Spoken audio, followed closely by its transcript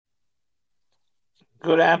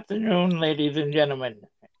Good afternoon, ladies and gentlemen,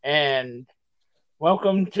 and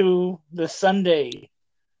welcome to the Sunday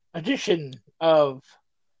edition of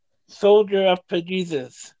Soldier Up for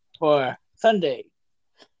Jesus for Sunday,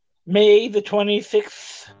 May the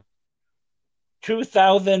 26th,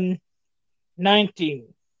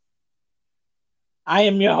 2019. I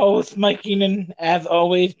am your host, Mike Keenan, as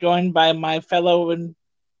always, joined by my fellow and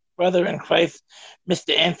brother in Christ,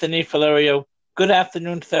 Mr. Anthony Florio. Good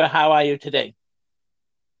afternoon, sir. How are you today?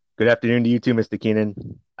 Good afternoon to you too, Mr.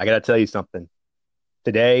 Keenan. I got to tell you something.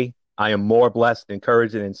 Today, I am more blessed,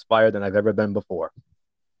 encouraged, and inspired than I've ever been before.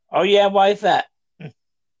 Oh, yeah, why is that?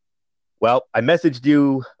 Well, I messaged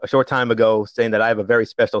you a short time ago saying that I have a very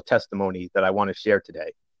special testimony that I want to share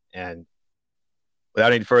today. And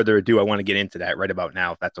without any further ado, I want to get into that right about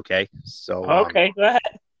now, if that's okay. Okay, go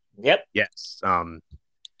ahead. Yep. Yes.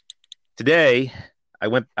 Today, I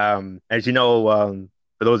went, as you know,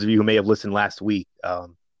 for those of you who may have listened last week,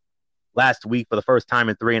 for the first time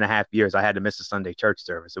in 3.5 years, I had to miss a Sunday church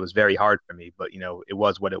service. It was very hard for me, but it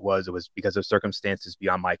was what it was. It was because of circumstances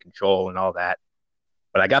beyond my control and all that.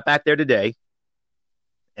 But I got back there today,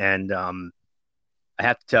 and I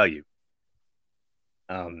have to tell you,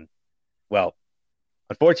 well,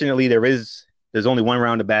 unfortunately, there's only one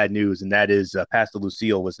round of bad news, and that is Pastor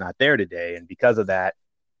Lucille was not there today, and because of that,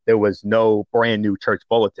 there was no brand new church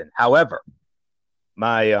bulletin. However,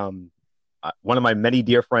 my one of my many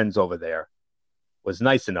dear friends over there was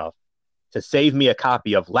nice enough to save me a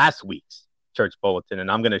copy of last week's church bulletin, and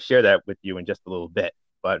I'm going to share that with you in just a little bit.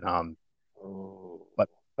 But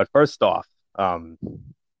first off,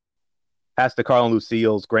 Pastor Carl and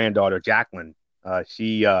Lucille's granddaughter Jacqueline,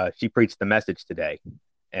 she preached the message today,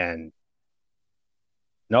 and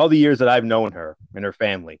in all the years that I've known her and her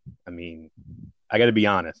family, I mean, I got to be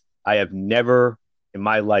honest, I have never in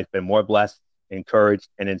my life been more blessed, encouraged,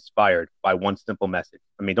 and inspired by one simple message.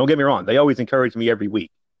 I mean, don't get me wrong, they always encourage me every week,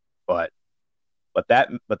 but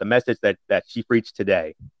the message that she preached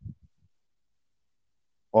today,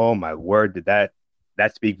 oh my word, did that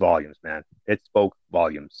speak volumes, man. It spoke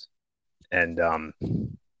volumes. And I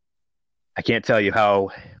can't tell you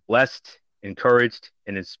how blessed, encouraged,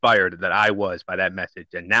 and inspired that I was by that message.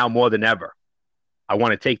 And now more than ever, I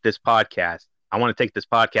want to take this podcast. I want to take this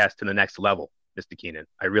podcast to the next level, Mr. Keenan.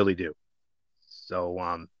 I really do. So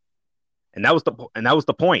and that was the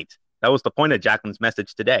point. That was the point of Jacqueline's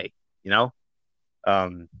message today, you know?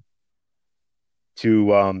 Um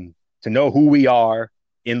to know who we are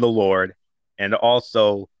in the Lord, and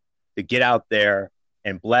also to get out there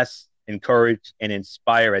and bless, encourage, and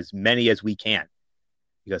inspire as many as we can,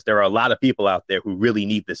 because there are a lot of people out there who really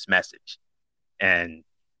need this message. And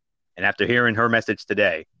after hearing her message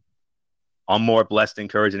today, I'm more blessed,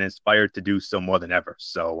 encouraged, and inspired to do so more than ever.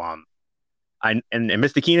 So and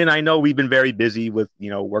Mr. Keenan, I know we've been very busy with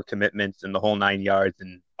work commitments and the whole 9 yards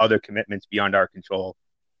and other commitments beyond our control,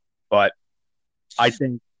 but I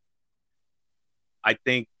think I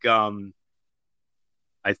think I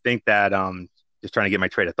think that just trying to get my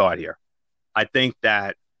train of thought here. I think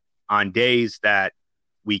that on days that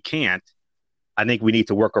we can't, I think we need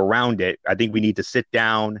to work around it. I think we need to sit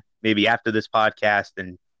down maybe after this podcast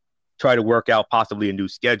and try to work out possibly a new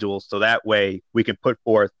schedule, so that way we can put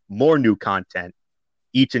forth more new content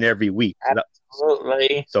each and every week.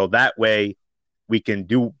 Absolutely. So that way we can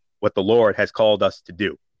do what the Lord has called us to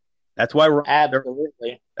do. That's why we're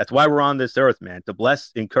Absolutely. that's why we're on this earth, man, to bless,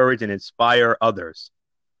 encourage, and inspire others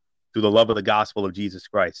through the love of the gospel of Jesus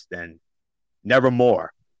Christ. And never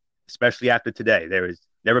more, especially after today. There has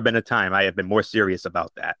never been a time I have been more serious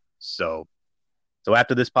about that. So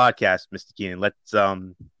after this podcast, Mr. Keenan, let's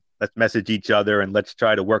message each other and let's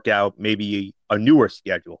try to work out maybe a newer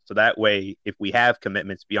schedule. So that way, if we have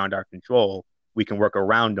commitments beyond our control, we can work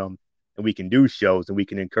around them, and we can do shows, and we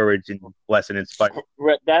can encourage and bless and inspire.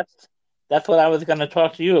 That's what I was going to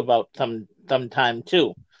talk to you about sometime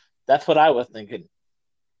too. That's what I was thinking.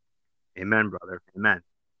 Amen, brother. Amen.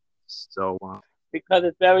 So, Because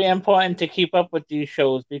it's very important to keep up with these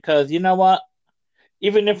shows, because you know what?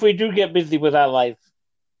 Even if we do get busy with our life,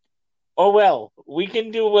 oh well, we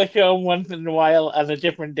can do a show once in a while on a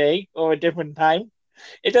different day or a different time.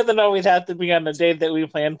 It doesn't always have to be on the day that we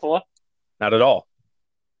plan for. not at all.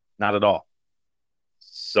 Not at all.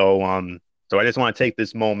 So, so I just want to take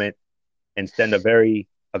this moment and send a very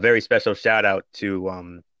special shout out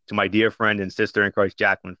to my dear friend and sister in Christ,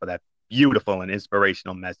 Jacqueline, for that beautiful and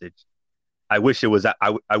inspirational message. I wish it was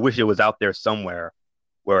out there somewhere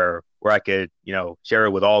where I could share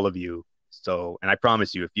it with all of you. So, and I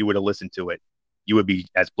promise you, if you were to listen to it, you would be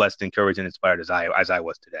as blessed, encouraged, and inspired as I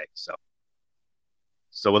was today. So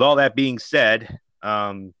with all that being said,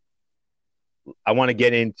 I want to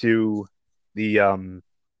get into the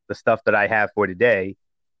stuff that I have for today.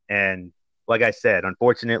 And like I said,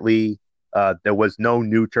 unfortunately, there was no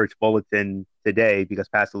new church bulletin today because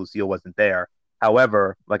Pastor Lucille wasn't there.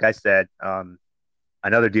 However, like I said,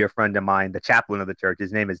 another dear friend of mine, the chaplain of the church,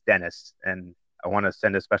 his name is Dennis, and I want to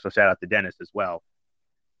send a special shout out to Dennis as well.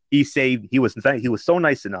 He was so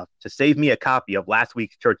nice enough to save me a copy of last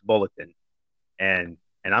week's church bulletin, and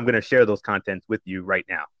I'm going to share those contents with you right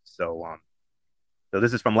now. So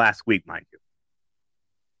this is from last week, mind you.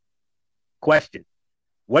 Question: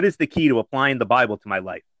 what is the key to applying the Bible to my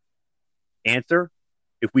life? Answer: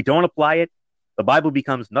 if we don't apply it, the Bible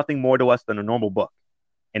becomes nothing more to us than a normal book,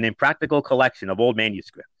 an impractical collection of old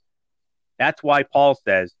manuscripts. That's why Paul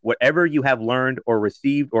says, whatever you have learned or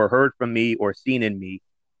received or heard from me or seen in me,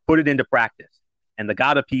 put it into practice, and the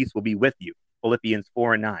God of peace will be with you. Philippians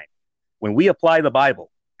 4:9. When we apply the Bible,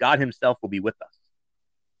 God himself will be with us.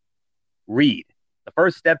 Read. The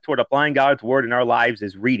first step toward applying God's word in our lives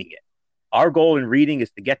is reading it. Our goal in reading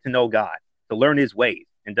is to get to know God, to learn his ways,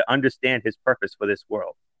 and to understand his purpose for this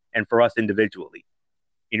world and for us individually.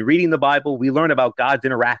 In reading the Bible, we learn about God's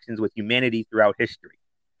interactions with humanity throughout history,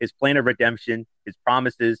 his plan of redemption, his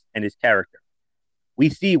promises, and his character. We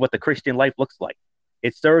see what the Christian life looks like.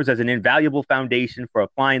 It serves as an invaluable foundation for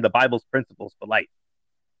applying the Bible's principles for life.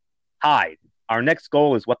 Hide. Our next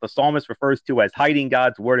goal is what the psalmist refers to as hiding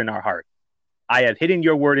God's word in our heart. I have hidden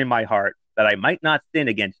your word in my heart that I might not sin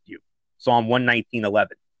against you. Psalm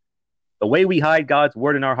 119:11. The way we hide God's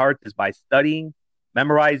word in our hearts is by studying,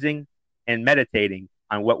 memorizing, and meditating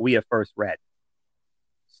on what we have first read.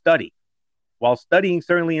 Study. While studying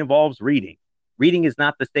certainly involves reading, reading is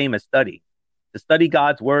not the same as studying. To study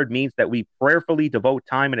God's word means that we prayerfully devote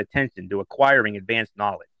time and attention to acquiring advanced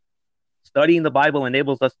knowledge. Studying the Bible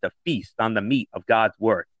enables us to feast on the meat of God's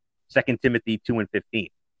word. 2 Timothy 2:15.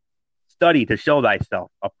 Study to show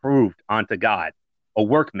thyself approved unto God, a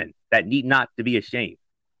workman that need not to be ashamed,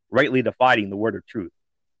 rightly dividing the word of truth.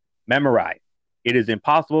 Memorize. It is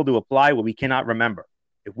impossible to apply what we cannot remember.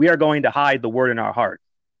 If we are going to hide the word in our hearts,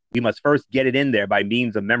 we must first get it in there by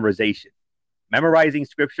means of memorization. Memorizing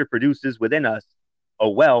scripture produces within us a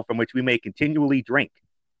well from which we may continually drink,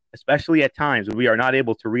 especially at times when we are not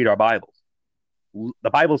able to read our Bibles. The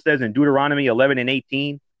Bible says in Deuteronomy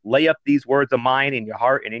 11:18, lay up these words of mine in your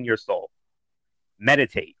heart and in your soul.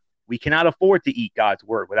 Meditate. We cannot afford to eat God's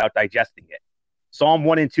word without digesting it. Psalm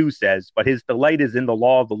 1:2 says, but his delight is in the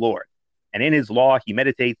law of the Lord, and in his law he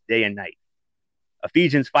meditates day and night.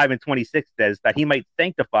 Ephesians 5:26 says that he might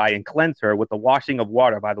sanctify and cleanse her with the washing of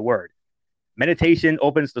water by the word. Meditation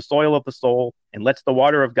opens the soil of the soul and lets the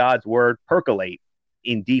water of God's word percolate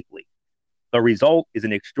in deeply. The result is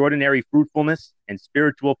an extraordinary fruitfulness and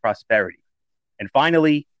spiritual prosperity. And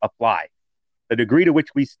finally, apply. The degree to which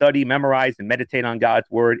we study, memorize, and meditate on God's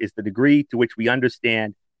word is the degree to which we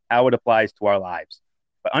understand how it applies to our lives.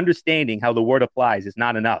 But understanding how the word applies is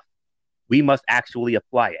not enough. We must actually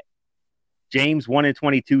apply it. James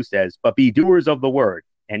 1:22 says, but be doers of the word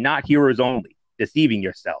and not hearers only, deceiving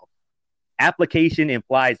yourselves. Application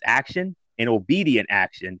implies action, and obedient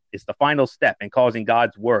action is the final step in causing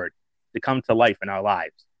God's word to come to life in our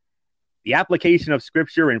lives. The application of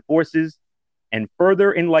scripture enforces and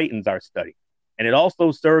further enlightens our study, and it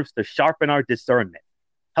also serves to sharpen our discernment,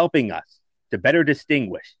 helping us to better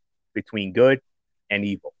distinguish between good and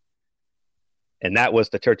evil. And that was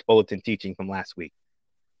the church bulletin teaching from last week.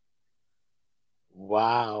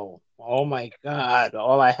 Wow. Oh my God.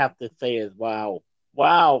 All I have to say is wow.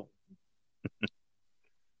 Wow.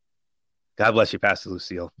 God bless you, Pastor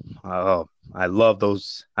Lucille. Oh, I love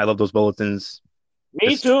those bulletins.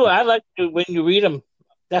 Me too. I like to when you read them.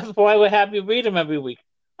 That's why we have you read them every week.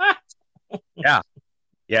 Yeah.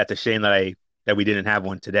 Yeah, it's a shame that we didn't have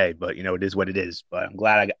one today, but it is what it is. But I'm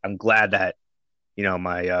glad that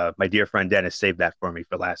my dear friend Dennis saved that for me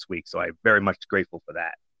for last week. So I'm very much grateful for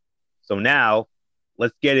that. So now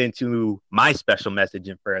let's get into my special message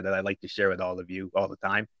and prayer that I like to share with all of you all the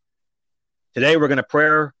time. Today we're going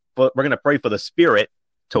to pray for the Spirit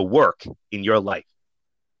to work in your life.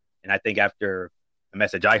 And I think after the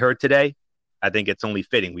message I heard today, I think it's only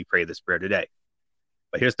fitting we pray this prayer today.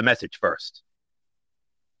 But here's the message first.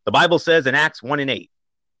 The Bible says in Acts 1:8,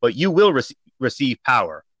 but you will receive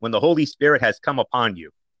power when the Holy Spirit has come upon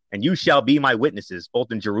you, and you shall be my witnesses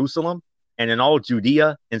both in Jerusalem and in all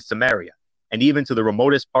Judea and Samaria, and even to the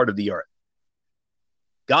remotest part of the earth.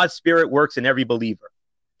 God's Spirit works in every believer.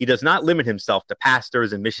 He does not limit himself to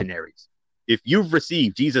pastors and missionaries. If you've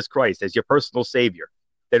received Jesus Christ as your personal Savior,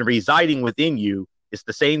 then residing within you is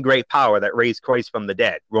the same great power that raised Christ from the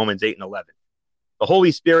dead, Romans 8:11. The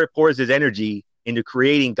Holy Spirit pours his energy into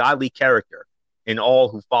creating godly character in all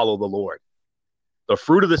who follow the Lord. The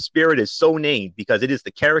fruit of the Spirit is so named because it is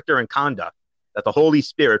the character and conduct that the Holy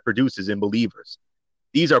Spirit produces in believers.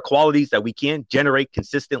 These are qualities that we can't generate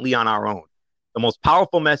consistently on our own. The most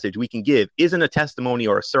powerful message we can give isn't a testimony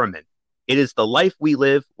or a sermon. It is the life we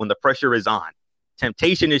live when the pressure is on.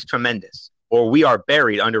 Temptation is tremendous, or we are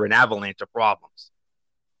buried under an avalanche of problems.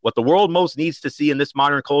 What the world most needs to see in this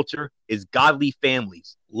modern culture is godly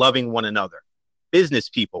families loving one another, business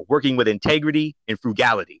people working with integrity and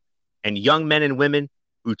frugality, and young men and women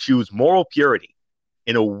who choose moral purity.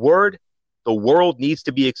 In a word, the world needs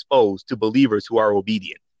to be exposed to believers who are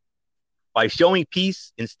obedient. By showing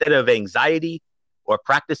peace instead of anxiety or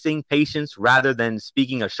practicing patience rather than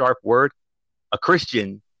speaking a sharp word, a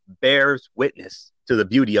Christian bears witness to the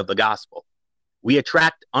beauty of the gospel. We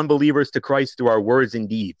attract unbelievers to Christ through our words and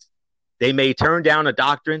deeds. They may turn down a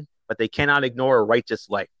doctrine, but they cannot ignore a righteous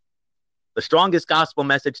life. The strongest gospel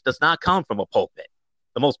message does not come from a pulpit.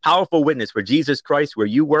 The most powerful witness for Jesus Christ where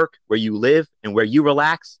you work, where you live, and where you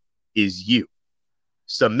relax is you.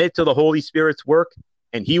 Submit to the Holy Spirit's work,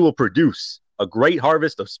 and he will produce a great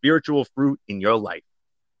harvest of spiritual fruit in your life.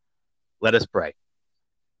 Let us pray.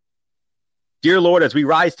 Dear Lord, as we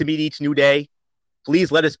rise to meet each new day,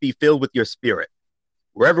 please let us be filled with your Spirit.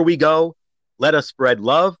 Wherever we go, let us spread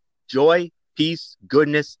love, joy, peace,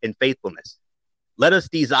 goodness, and faithfulness. Let us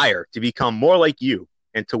desire to become more like you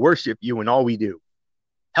and to worship you in all we do.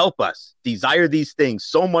 Help us desire these things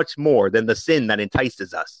so much more than the sin that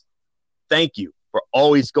entices us. Thank you for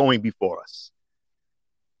always going before us.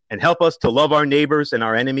 And help us to love our neighbors and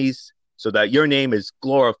our enemies so that your name is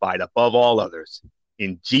glorified above all others.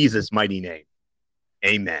 In Jesus' mighty name,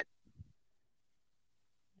 amen.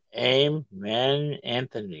 Amen,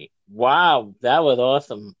 Anthony. Wow, that was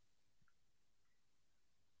awesome.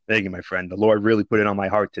 Thank you, my friend. The Lord really put it on my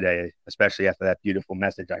heart today, especially after that beautiful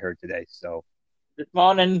message I heard today. So this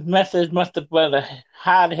morning message must have been a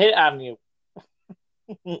hard hit on you.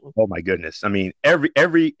 oh my goodness. I mean,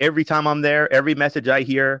 every time I'm there, every message I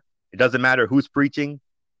hear, it doesn't matter who's preaching,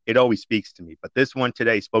 it always speaks to me. But this one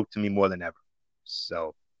today spoke to me more than ever.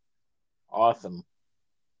 So awesome.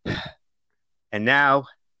 And now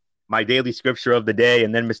my daily scripture of the day,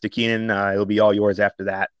 and then Mr. Keenan, it'll be all yours after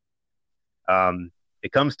that.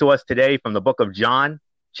 It comes to us today from the book of John,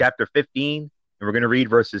 chapter 15, and we're going to read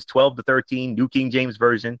verses 12 to 13, New King James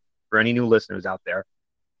Version, for any new listeners out there.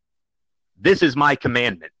 This is my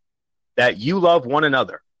commandment, that you love one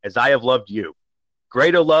another as I have loved you.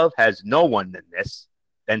 Greater love has no one than this,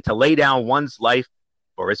 than to lay down one's life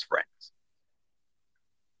for his friends.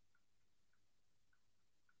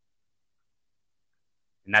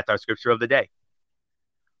 And that's our scripture of the day.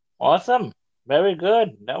 Awesome. Very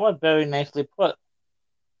good. That was very nicely put.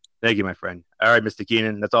 Thank you, my friend. All right, Mr.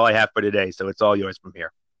 Keenan, that's all I have for today, so it's all yours from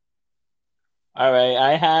here. All right,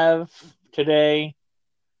 I have today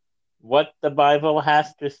what the Bible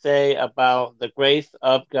has to say about the grace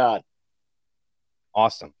of God.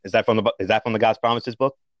 Awesome. Is that from the God's Promises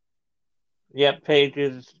book? Yep,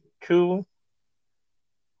 pages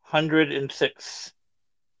 206.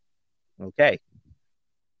 Okay.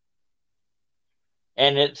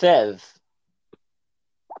 And it says,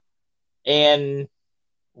 and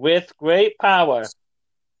with great power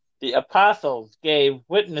the apostles gave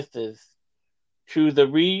witnesses to the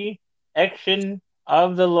re-action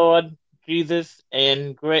of the Lord Jesus,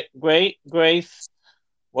 and great grace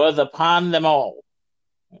was upon them all.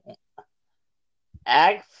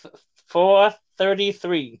 Acts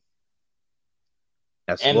 4:33.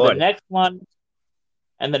 Yes, and Lord. the next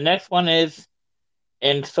one is,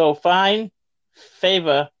 and so find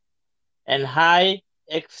favor and high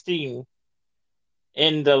esteem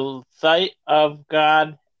in the sight of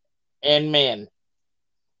God and man.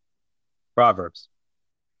 Proverbs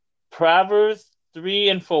 3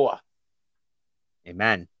 and 4.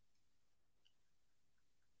 Amen.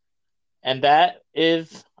 And that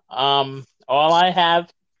is all I have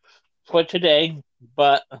for today.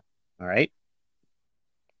 But all right,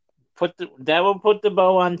 that will put the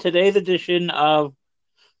bow on today's edition of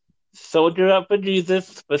Soldier Up for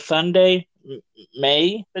Jesus for Sunday,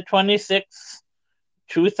 May the 26th,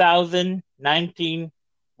 2019.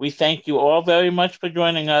 We thank you all very much for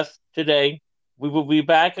joining us today. We will be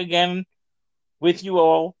back again with you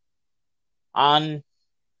all on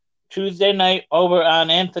Tuesday night over on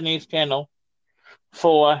Anthony's channel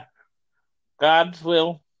for God's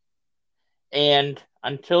will. And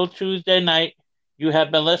until Tuesday night, you have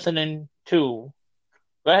been listening to...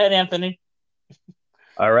 Go ahead, Anthony.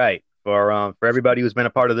 All right. For everybody who's been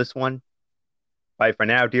a part of this one, bye for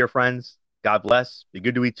now, dear friends. God bless. Be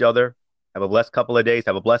good to each other. Have a blessed couple of days.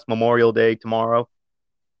 Have a blessed Memorial Day tomorrow.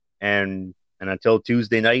 And And until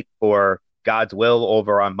Tuesday night for God's Will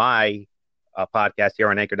over on my podcast here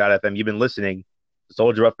on Anchor.fm, you've been listening to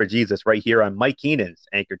Soldier Up for Jesus right here on Mike Keenan's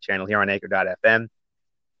Anchor channel here on Anchor.fm.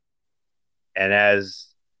 And as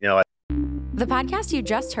you know, the podcast you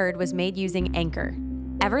just heard was made using Anchor.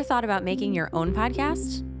 Ever thought about making your own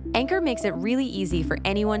podcast? Anchor makes it really easy for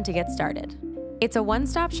anyone to get started. It's a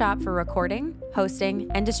one-stop shop for recording,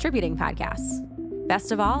 hosting, and distributing podcasts.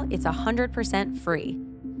 Best of all, it's 100% free.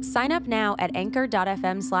 Sign up now at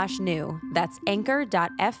anchor.fm/new. That's anchor.fm/new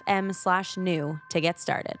to get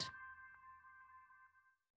started.